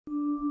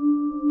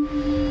Vanakkam,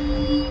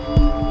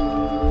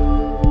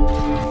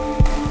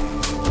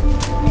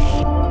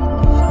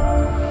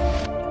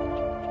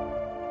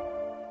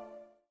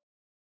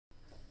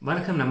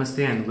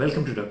 Namaste and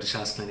welcome to Dr.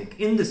 Shahs Clinic.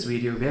 In this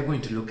video, we are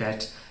going to look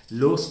at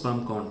low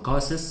sperm count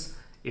causes,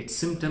 its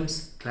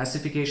symptoms,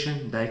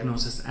 classification,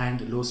 diagnosis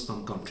and low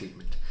sperm count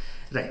treatment.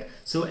 Right,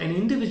 so an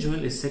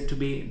individual is said to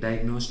be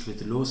diagnosed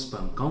with low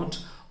sperm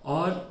count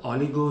or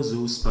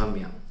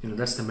oligozoospermia.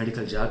 That's the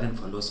medical jargon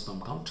for low sperm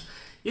count.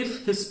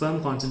 If his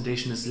sperm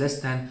concentration is less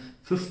than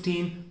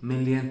 15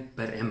 million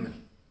per ml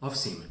of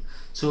semen.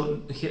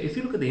 So here, if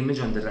you look at the image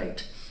on the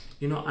right,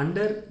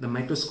 under the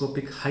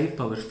microscopic high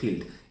power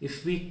field,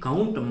 if we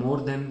count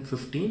more than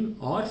 15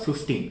 or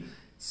 15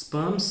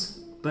 sperms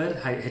per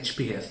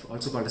HPF,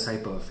 also called as high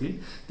power field,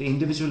 the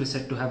individual is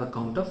said to have a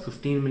count of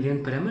 15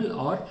 million per ml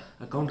or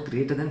a count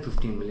greater than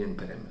 15 million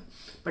per ml.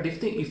 But if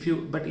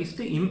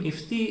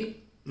the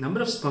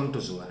number of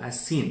spermatozoa as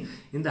seen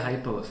in the high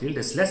power field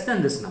is less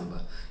than this number,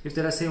 if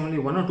there are say only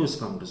 1 or 2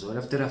 spermatozoa, or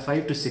if there are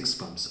 5 to 6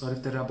 sperms, or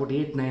if there are about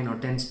 8, 9 or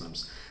 10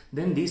 sperms,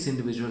 then these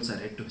individuals are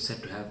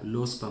said to have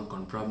low sperm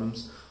count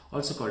problems,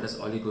 also called as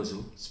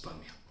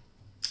oligozoospermia.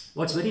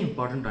 What's very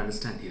important to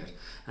understand here,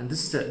 and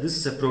this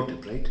is a pro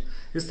tip, right,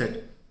 is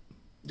that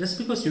just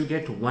because you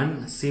get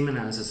one semen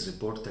analysis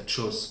report that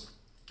shows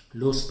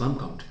low sperm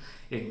count,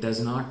 it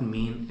does not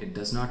mean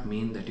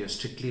that you're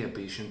strictly a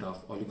patient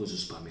of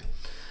oligozoospermia.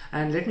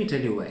 And let me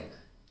tell you why.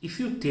 If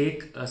you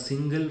take a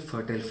single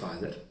fertile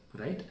father,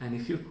 right, and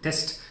if you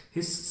test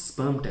his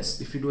sperm test,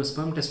 if you do a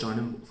sperm test on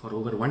him for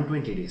over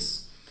 120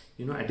 days,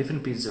 at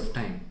different periods of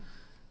time,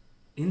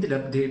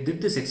 they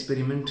did this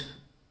experiment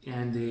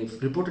and they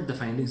reported the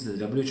findings in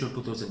the WHO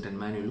 2010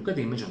 manual. Look at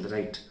the image on the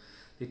right.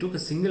 They took a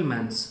single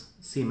man's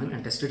semen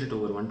and tested it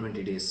over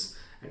 120 days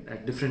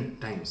at different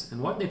times.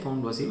 And what they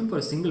found was, even for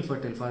a single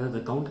fertile father,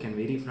 the count can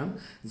vary from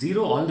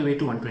 0 all the way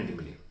to 120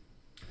 million.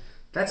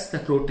 That's the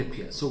pro tip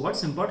here. So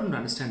what's important to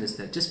understand is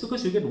that just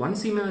because you get one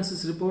semen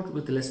analysis report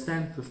with less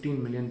than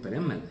 15 million per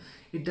ml,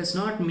 it does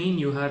not mean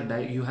you have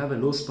a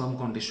low sperm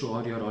count issue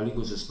or you're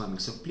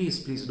oligozoospermic. So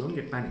please don't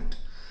get panicked.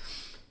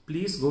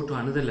 Please go to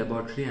another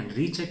laboratory and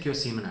recheck your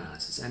semen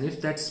analysis. And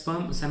if that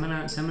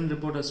semen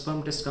report or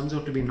sperm test comes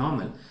out to be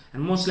normal,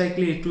 and most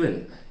likely it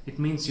will, it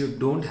means you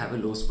don't have a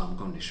low sperm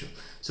count issue.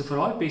 So for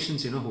all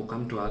patients who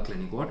come to our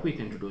clinic, what we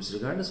tend to do is,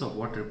 regardless of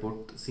what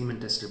semen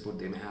test report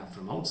they may have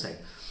from outside,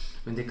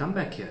 when they come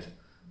back here,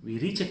 we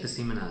recheck the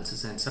semen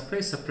analysis, and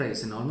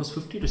surprise, in almost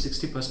 50 to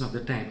 60% of the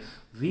time,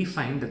 we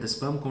find that the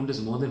sperm count is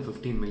more than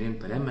 15 million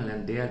per ml,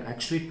 and they are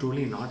actually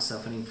truly not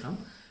suffering from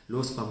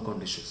low sperm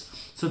count issues.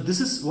 So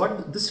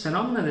this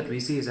phenomena that we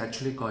see is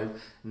actually called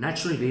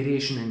natural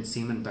variation in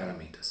semen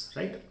parameters,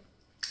 right?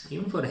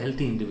 Even for a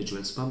healthy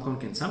individual, sperm count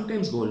can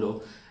sometimes go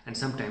low and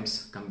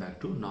sometimes come back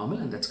to normal,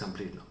 and that's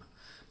completely normal.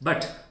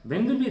 But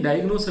when will we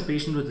diagnose a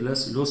patient with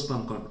low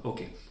sperm count?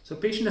 Okay, so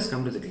patient has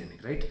come to the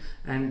clinic, right?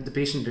 And the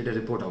patient did a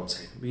report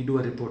outside. We do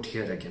a report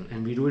here again,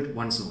 and we do it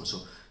once more.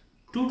 So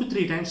 2 to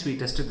 3 times we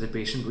tested the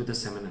patient with a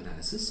semen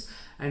analysis,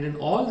 and in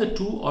all the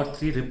 2 or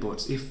 3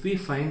 reports, if we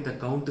find the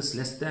count is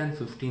less than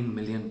 15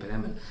 million per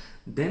ml,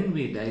 then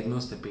we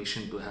diagnose the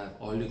patient to have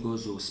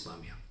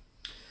oligozoospermia.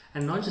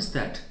 And not just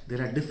that,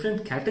 there are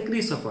different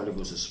categories of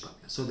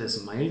oligozoospermia. So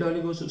there's mild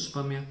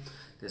oligozoospermia,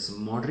 there's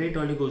moderate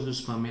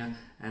oligozoospermia,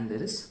 and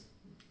there is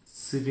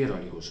severe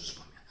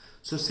oligozoospermia.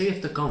 So say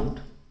if the count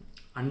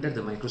under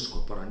the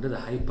microscope or under the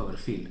high power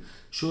field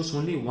shows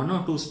only 1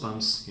 or 2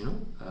 sperms,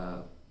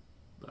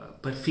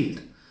 per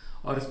field,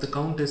 or if the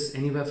count is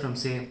anywhere from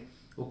say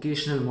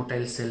occasional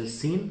motile cells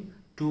seen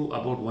to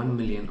about 1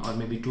 million or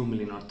maybe 2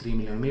 million or 3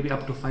 million or maybe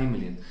up to 5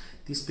 million,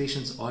 these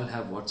patients all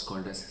have what's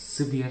called as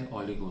severe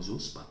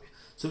oligozoospermia.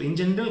 So in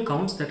general,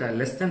 counts that are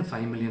less than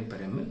 5 million per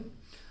ml,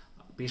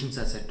 patients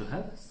are said to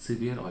have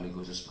severe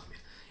oligozoospermia.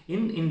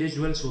 In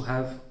individuals who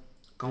have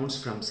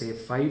counts from say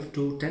 5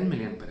 to 10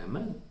 million per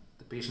ml,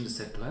 the patient is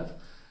said to have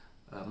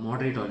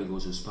moderate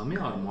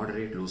oligozoospermia or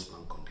moderate low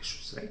sperm count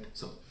issues, right?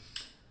 So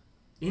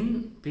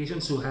in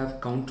patients who have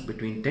count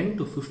between 10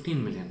 to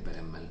 15 million per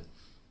ml,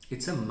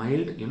 it's a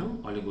mild,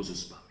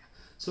 oligozoospermia.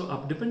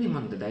 So depending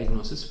on the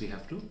diagnosis, we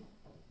have to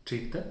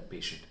treat the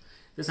patient.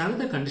 There's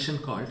another condition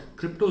called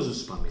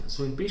cryptozoospermia.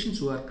 So in patients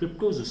who are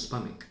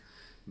cryptozoospermic,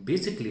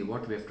 basically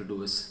what we have to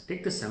do is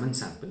take the semen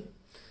sample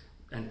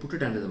and put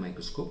it under the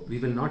microscope. We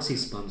will not see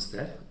sperms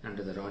there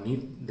under the raw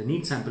neat. The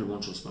neat sample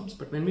won't show sperms,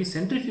 but when we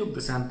centrifuge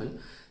the sample,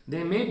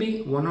 there may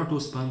be 1 or 2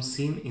 sperms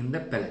seen in the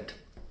pellet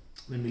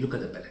when we look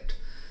at the pellet.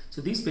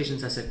 So these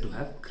patients are said to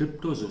have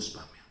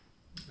cryptozoospermia,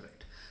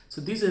 right?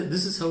 So this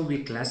is how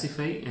we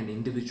classify an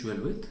individual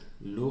with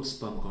low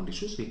sperm count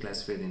issues. We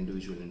classify the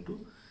individual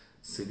into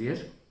severe,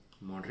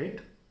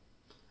 moderate,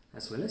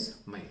 as well as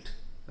mild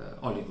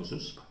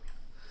oligozoospermia.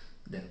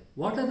 Then,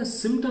 what are the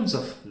symptoms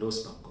of low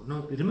sperm count?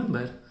 Now,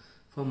 remember,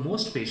 for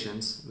most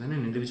patients,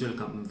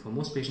 for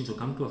most patients who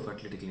come to a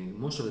fertility clinic,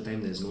 most of the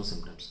time there is no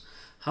symptoms.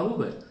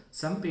 However,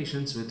 some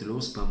patients with low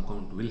sperm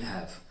count will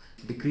have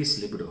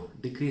decreased libido,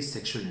 decreased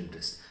sexual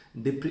interest,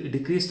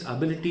 decreased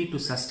ability to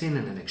sustain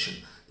an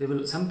erection.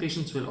 Some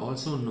patients will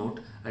also note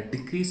a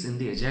decrease in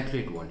the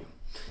ejaculate volume.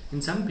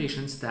 In some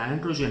patients, the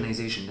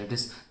androgenization, that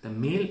is the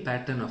male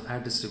pattern of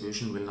hair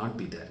distribution, will not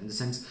be there. In the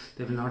sense,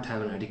 they will not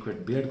have an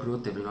adequate beard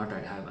growth, they will not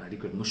have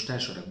adequate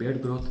mustache or a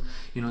beard growth.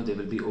 They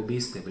will be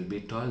obese, they will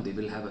be tall, they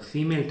will have a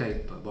female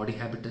type body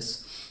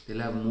habitus, they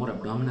will have more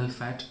abdominal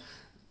fat,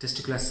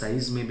 testicular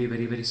size may be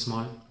very, very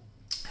small,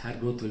 hair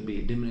growth will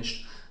be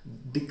diminished.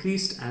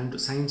 Decreased and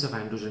signs of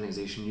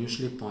androgenization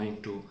usually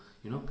point to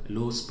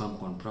low sperm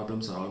count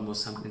problems, or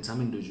almost in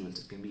some individuals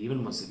it can be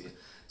even more severe.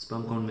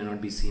 Sperm count may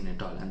not be seen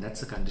at all, and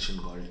that's a condition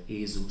called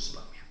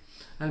azoospermia.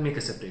 I'll make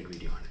a separate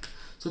video on it.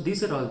 So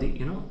these are all the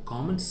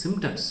common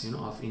symptoms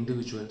of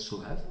individuals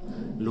who have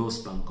low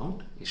sperm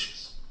count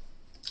issues.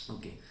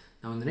 Okay.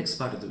 Now in the next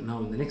part of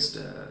next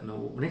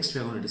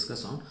we are going to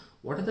discuss on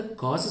what are the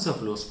causes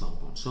of low sperm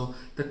count. So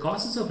the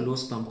causes of low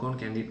sperm count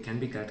can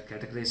be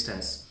categorized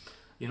as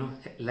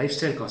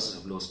lifestyle causes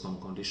of low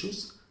sperm count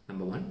issues,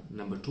 number 1.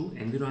 Number 2,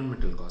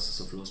 environmental causes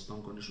of low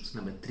sperm count issues.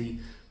 Number 3,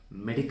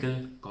 medical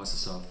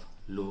causes of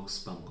low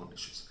sperm count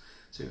issues.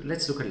 So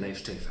let's look at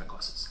lifestyle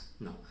causes.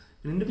 Now,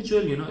 an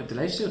individual, the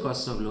lifestyle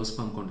causes of low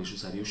sperm count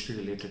issues are usually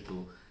related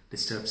to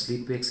disturbed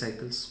sleep-wake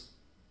cycles,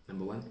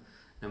 number 1.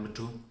 Number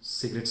 2,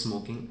 cigarette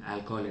smoking,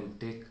 alcohol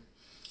intake.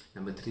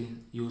 Number 3,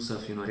 use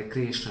of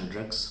recreational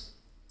drugs.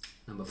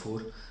 Number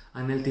 4,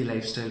 unhealthy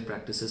lifestyle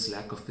practices,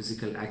 lack of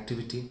physical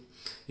activity,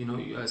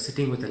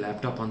 sitting with a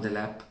laptop on the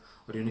lap,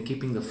 or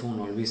keeping the phone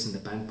always in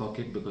the pant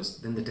pocket, because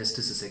then the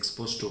testis is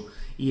exposed to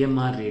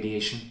EMR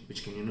radiation,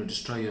 which can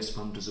destroy your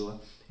spermatozoa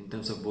in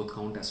terms of both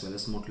count as well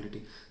as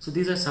motility. So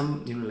these are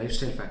some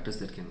lifestyle factors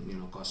that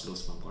can cause low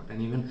sperm count.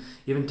 And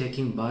even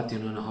taking bath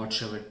in a hot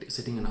shower,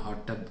 sitting in a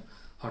hot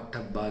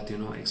tub bath,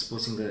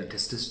 exposing the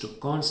testis to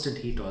constant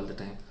heat all the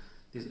time,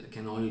 these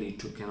can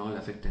all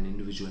affect an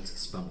individual's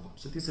sperm count.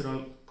 So these are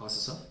all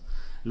causes of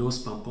low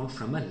sperm count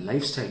from a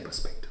lifestyle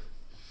perspective.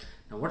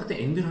 Now what are the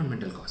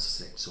environmental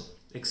causes, right? So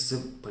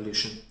excessive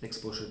pollution,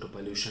 exposure to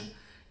pollution,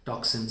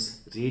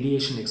 toxins,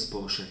 radiation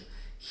exposure,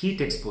 heat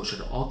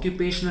exposure,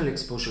 occupational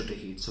exposure to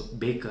heat. So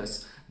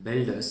bakers,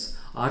 welders,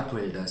 arc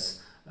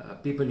welders,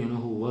 people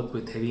who work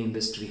with heavy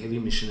industry, heavy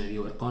machinery,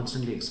 who are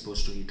constantly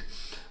exposed to heat.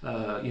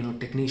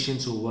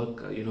 Technicians who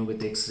work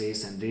with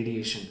X-rays and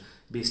radiation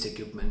based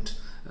equipment.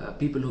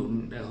 People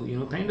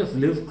who kind of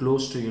live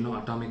close to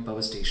atomic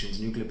power stations,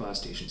 nuclear power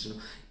stations.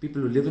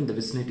 People who live in the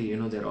vicinity,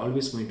 they're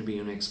always going to be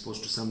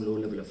exposed to some low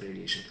level of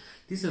radiation.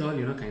 These are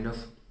all kind of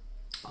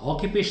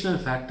occupational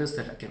factors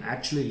that can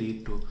actually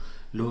lead to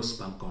low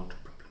sperm count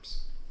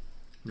problems.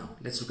 Now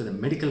let's look at the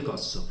medical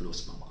causes of low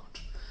sperm count.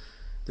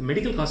 The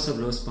medical causes of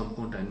low sperm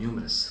count are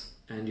numerous,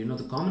 and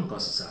the common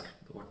causes are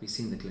what we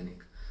see in the clinic.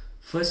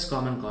 First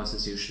common cause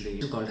is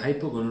usually called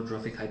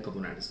Hypogonadotrophic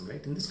Hypogonadism,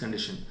 right? In this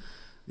condition,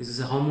 this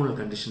is a hormonal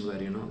condition where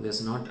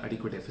there's not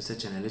adequate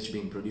FSH and LH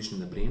being produced in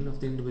the brain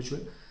of the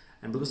individual,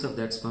 and because of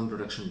that, sperm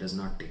production does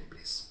not take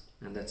place,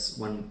 and that's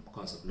one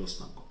cause of low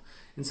sperm count.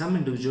 In some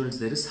individuals,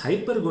 there is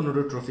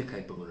Hypergonadotrophic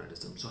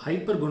Hypogonadism. So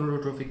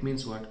hypergonadotrophic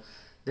means what?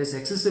 There's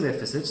excessive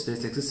FSH,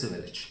 there's excessive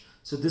LH.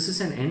 So this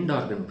is an end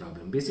organ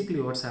problem. Basically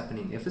what's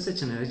happening,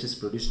 FSH and LH is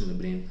produced in the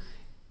brain.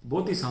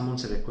 Both these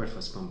hormones are required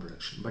for sperm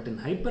production. But in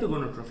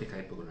hypergonadotrophic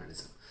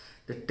hypogonadism,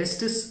 the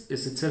testis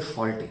is itself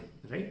faulty,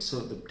 right? So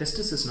the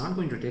testis is not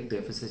going to take the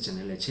FSH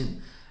and LH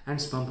in,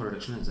 and sperm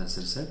production is as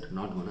a result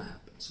not going to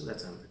happen. So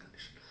that's another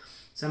condition.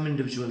 Some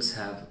individuals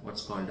have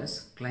what's called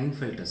as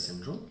Kilenfelter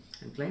syndrome,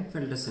 and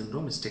Kilenfelter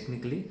syndrome is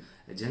technically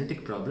a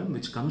genetic problem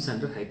which comes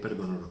under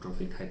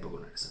hypergonadotrophic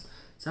hypogonadism.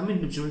 Some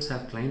individuals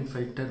have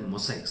Kilenfelter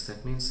mosaics.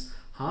 That means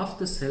half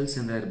the cells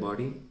in their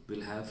body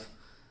will have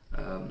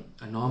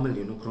a normal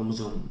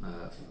chromosome,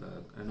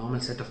 a normal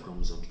set of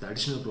chromosomes. The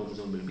additional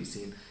chromosome will be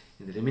seen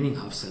in the remaining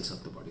half cells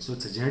of the body. So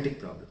it's a genetic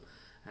problem,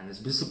 and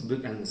as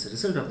a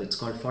result of that, it's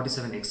called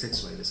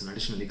 47XXY. There's an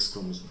additional X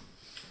chromosome.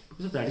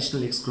 Because of the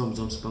additional X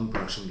chromosome, sperm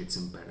production gets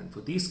impaired, and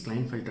for these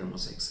Kilenfelter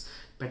mosaics,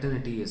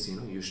 paternity is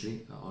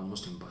usually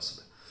almost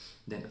impossible.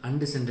 Then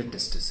undescended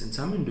testis. In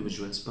some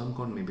individuals, sperm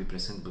count may be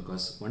present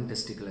because one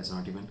testicle has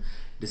not even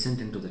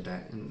descended into the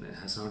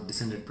has not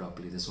descended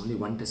properly. There's only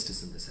one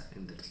testis in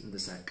the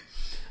sac,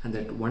 and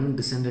that one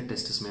descended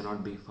testis may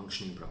not be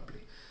functioning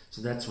properly.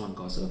 So that's one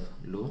cause of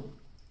low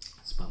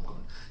sperm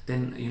count.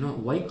 Then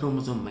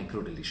Y-Chromosome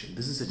Microdeletion.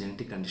 This is a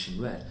genetic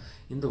condition where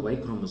in the Y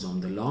chromosome,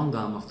 the long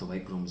arm of the Y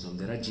chromosome,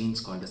 there are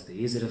genes called as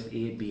the AZF,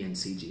 A, B, and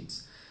C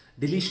genes.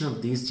 Deletion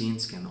of these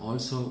genes can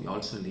also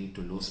lead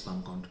to low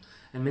sperm count,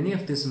 and many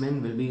of these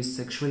men will be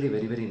sexually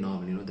very, very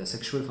normal. The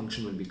sexual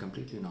function will be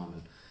completely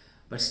normal,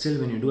 but still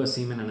when you do a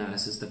semen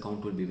analysis, the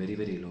count will be very,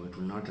 very low. It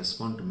will not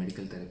respond to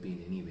medical therapy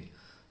in any way.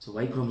 So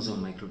Y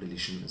chromosome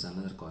microdeletion is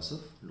another cause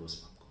of low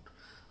sperm count.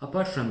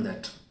 Apart from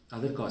that,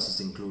 other causes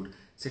include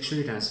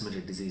sexually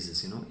transmitted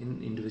diseases.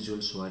 In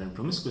individuals who are in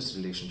promiscuous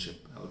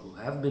relationship, or who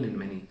have been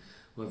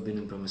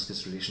in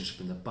promiscuous relationship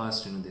in the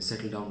past, they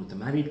settle down with a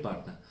married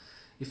partner.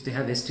 If they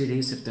have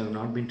STDs, if they have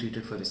not been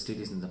treated for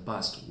STDs in the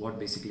past, what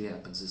basically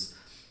happens is,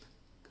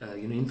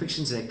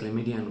 infections like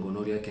chlamydia and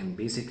gonorrhea can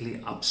basically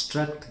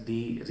obstruct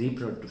the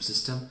reproductive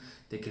system.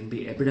 There can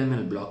be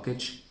epidermal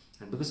blockage,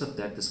 and because of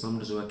that the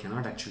spermatozoa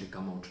cannot actually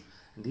come out,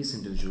 and these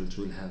individuals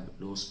will have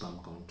low sperm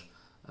count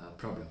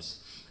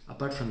problems.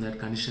 Apart from that,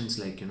 conditions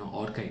like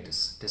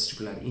orchitis,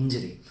 testicular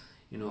injury,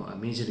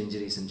 major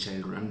injuries in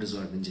childhood,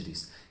 unresolved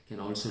injuries can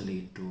also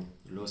lead to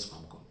low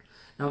sperm count.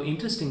 Now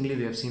interestingly,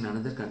 we have seen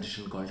another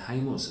condition called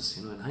hymosis.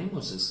 In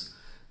hymosis,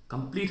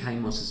 complete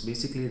hymosis,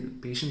 basically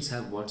patients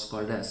have what's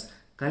called as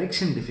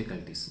collection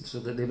difficulties, so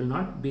that they will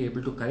not be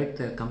able to collect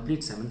their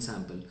complete semen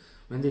sample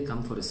when they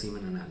come for a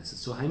semen analysis.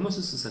 So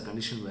hymosis is a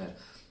condition where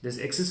there's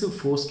excessive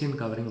foreskin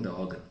covering the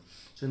organ.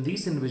 So in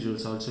these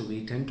individuals also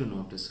we tend to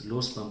notice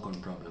low sperm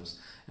count problems,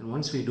 and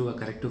once we do a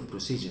corrective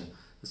procedure,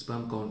 the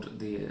sperm count,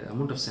 the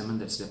amount of semen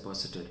that's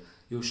deposited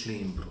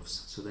usually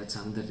improves. So that's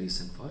another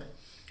reason for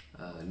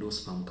low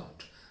sperm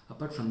count.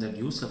 Apart from that,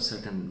 use of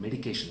certain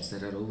medications,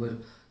 there are over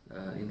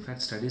in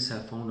fact studies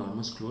have found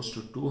almost close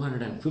to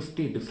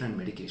 250 different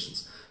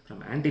medications,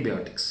 from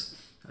antibiotics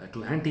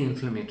to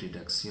anti-inflammatory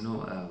drugs,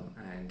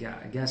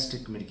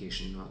 gastric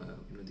medication,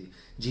 the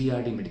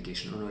GERD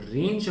medication, on a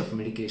range of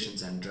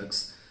medications and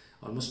drugs.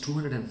 Almost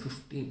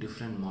 250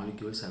 different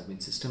molecules have been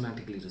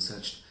systematically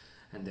researched,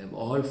 and they have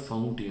all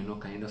found to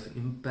kind of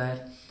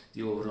impair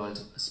the overall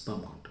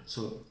sperm count.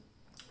 So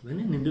when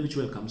an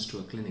individual comes to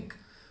a clinic,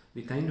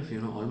 we kind of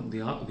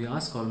we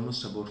ask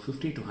almost about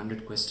 50 to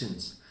 100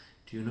 questions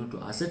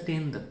to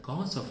ascertain the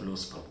cause of low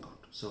sperm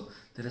count. So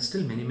there are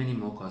still many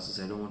more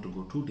causes. I don't want to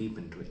go too deep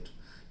into it.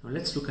 Now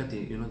let's look at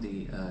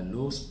the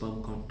low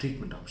sperm count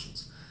treatment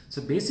options.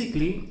 So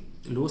basically,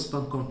 low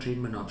sperm count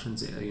treatment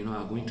options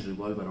are going to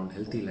revolve around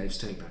healthy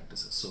lifestyle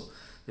practices. So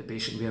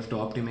we have to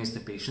optimize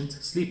the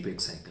patient's sleep-wake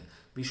cycle.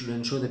 We should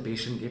ensure the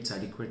patient gets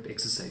adequate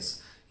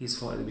exercise. We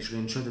should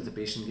ensure that the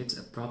patient gets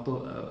a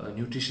proper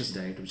nutritious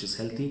diet which is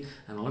healthy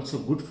and also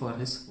good for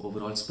his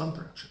overall sperm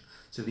production.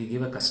 So we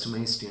give a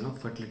customized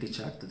fertility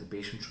chart that the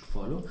patient should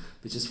follow,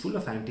 which is full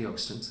of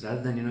antioxidants.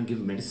 Rather than give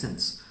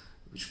medicines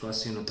which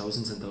cost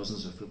thousands and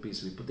thousands of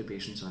rupees, we put the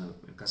patients on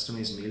a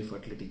customized male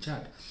fertility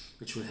chart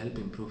which will help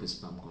improve his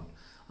sperm count.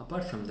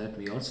 Apart from that,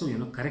 we also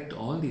correct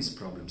all these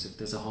problems. If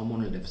there's a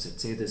hormonal deficit,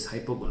 say there's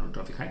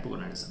Hypogonadotrophic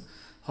Hypogonadism,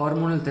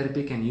 hormonal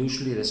therapy can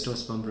usually restore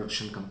sperm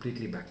production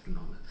completely back to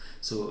normal.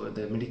 So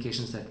the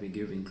medications that we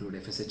give include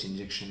FSH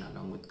injection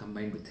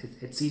combined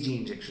with HCG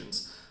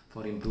injections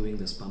for improving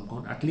the sperm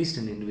count, at least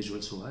in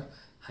individuals who are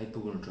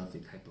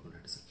hypogonadotrophic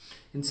hypogonadism.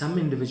 In some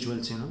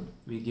individuals,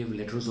 we give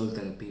letrozole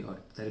therapy or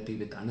therapy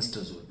with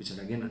anastrozole, which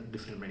are again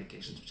different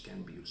medications which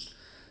can be used.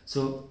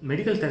 So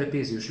medical therapy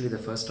is usually the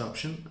first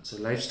option. So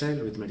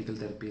lifestyle with medical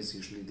therapy is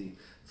usually the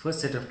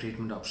first set of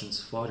treatment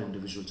options for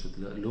individuals with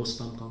low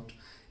sperm count.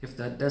 If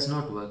that does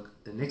not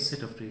work, the next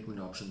set of treatment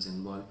options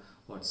involve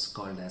what's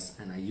called as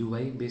an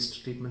IUI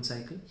based treatment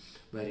cycle,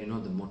 where the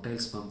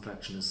motile sperm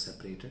fraction is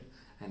separated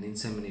and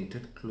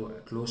inseminated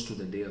close to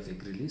the day of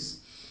egg release.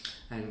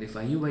 And if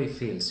IUI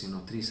fails,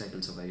 3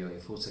 cycles of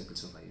IUI, 4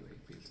 cycles of IUI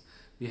fails,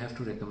 we have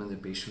to recommend the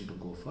patient to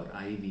go for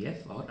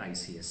IVF or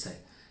ICSI.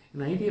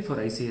 In IVF or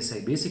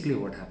ICSI, basically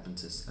what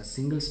happens is a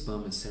single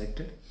sperm is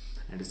selected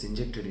and is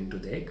injected into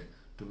the egg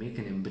to make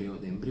an embryo.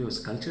 The embryo is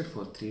cultured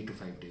for 3 to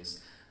 5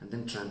 days and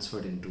then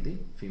transferred into the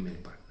female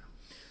partner.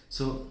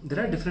 So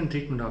there are different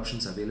treatment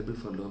options available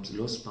for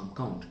low sperm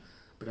count,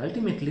 but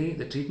ultimately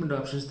the treatment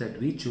options that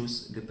we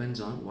choose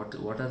depends on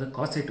what are the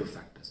causative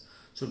factors.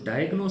 So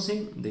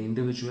diagnosing the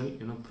individual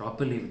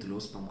properly with low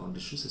sperm count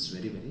issues is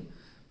very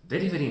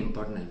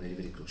important and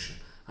very crucial.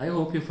 I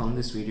hope you found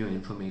this video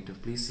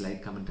informative. Please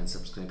like, comment and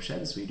subscribe. Share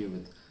this video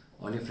with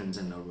all your friends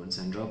and loved ones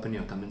and drop in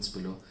your comments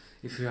below.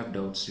 If you have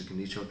doubts, you can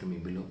reach out to me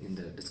below. In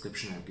the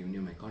description I have given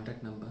you my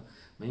contact number,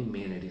 my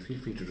mail ID. Feel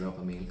free to drop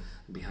a mail.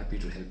 I'll be happy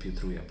to help you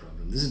through your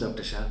problem. This is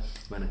Dr. Shah.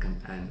 Vanakkam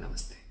and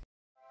Namaste.